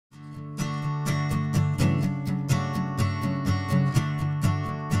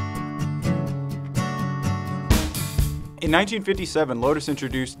In 1957, Lotus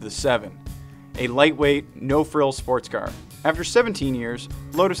introduced the 7, a lightweight, no-frills sports car. After 17 years,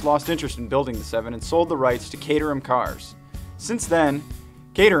 Lotus lost interest in building the 7 and sold the rights to Caterham cars. Since then,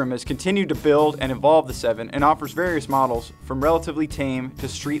 Caterham has continued to build and evolve the 7 and offers various models from relatively tame to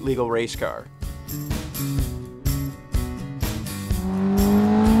street-legal race car.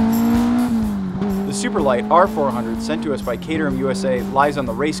 The Superlight R400 sent to us by Caterham USA lies on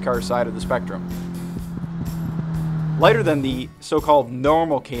the race car side of the spectrum. Lighter than the so-called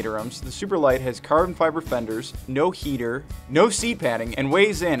normal Caterhams, the Superlight has carbon fiber fenders, no heater, no seat padding, and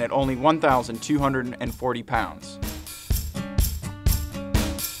weighs in at only 1,240 pounds.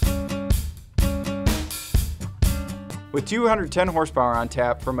 With 210 horsepower on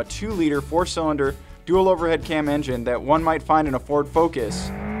tap from a 2-liter 4-cylinder dual overhead cam engine that one might find in a Ford Focus,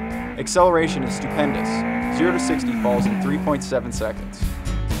 acceleration is stupendous. 0 to 60 falls in 3.7 seconds.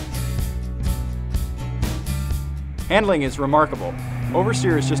 Handling is remarkable.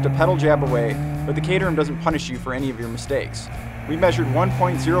 Oversteer is just a pedal jab away, but the Caterham doesn't punish you for any of your mistakes. We measured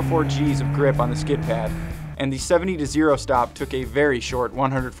 1.04 Gs of grip on the skid pad, and the 70 to 0 stop took a very short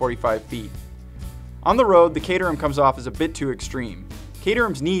 145 feet. On the road, the Caterham comes off as a bit too extreme.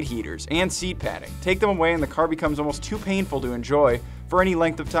 Caterhams need heaters and seat padding. Take them away and the car becomes almost too painful to enjoy for any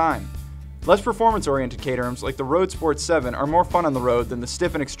length of time. Less performance-oriented Caterhams, like the Road Sport 7, are more fun on the road than the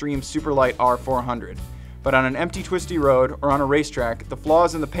stiff and extreme Superlight R400. But on an empty, twisty road or on a racetrack, the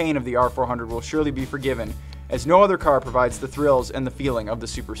flaws and the pain of the R400 will surely be forgiven, as no other car provides the thrills and the feeling of the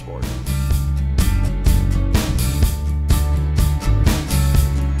Supersport.